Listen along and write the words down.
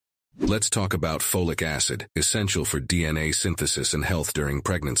Let's talk about folic acid, essential for DNA synthesis and health during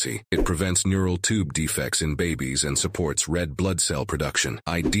pregnancy. It prevents neural tube defects in babies and supports red blood cell production.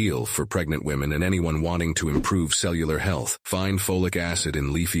 Ideal for pregnant women and anyone wanting to improve cellular health. Find folic acid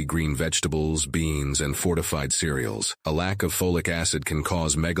in leafy green vegetables, beans, and fortified cereals. A lack of folic acid can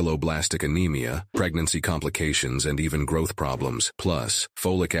cause megaloblastic anemia, pregnancy complications, and even growth problems. Plus,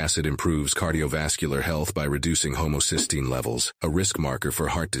 folic acid improves cardiovascular health by reducing homocysteine levels, a risk marker for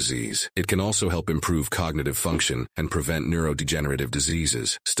heart disease. It can also help improve cognitive function and prevent neurodegenerative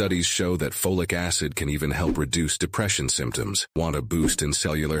diseases. Studies show that folic acid can even help reduce depression symptoms. Want a boost in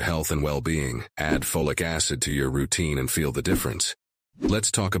cellular health and well-being? Add folic acid to your routine and feel the difference.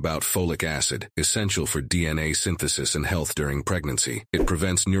 Let's talk about folic acid, essential for DNA synthesis and health during pregnancy. It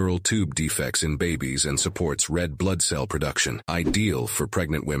prevents neural tube defects in babies and supports red blood cell production. Ideal for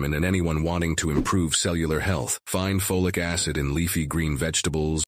pregnant women and anyone wanting to improve cellular health. Find folic acid in leafy green vegetables,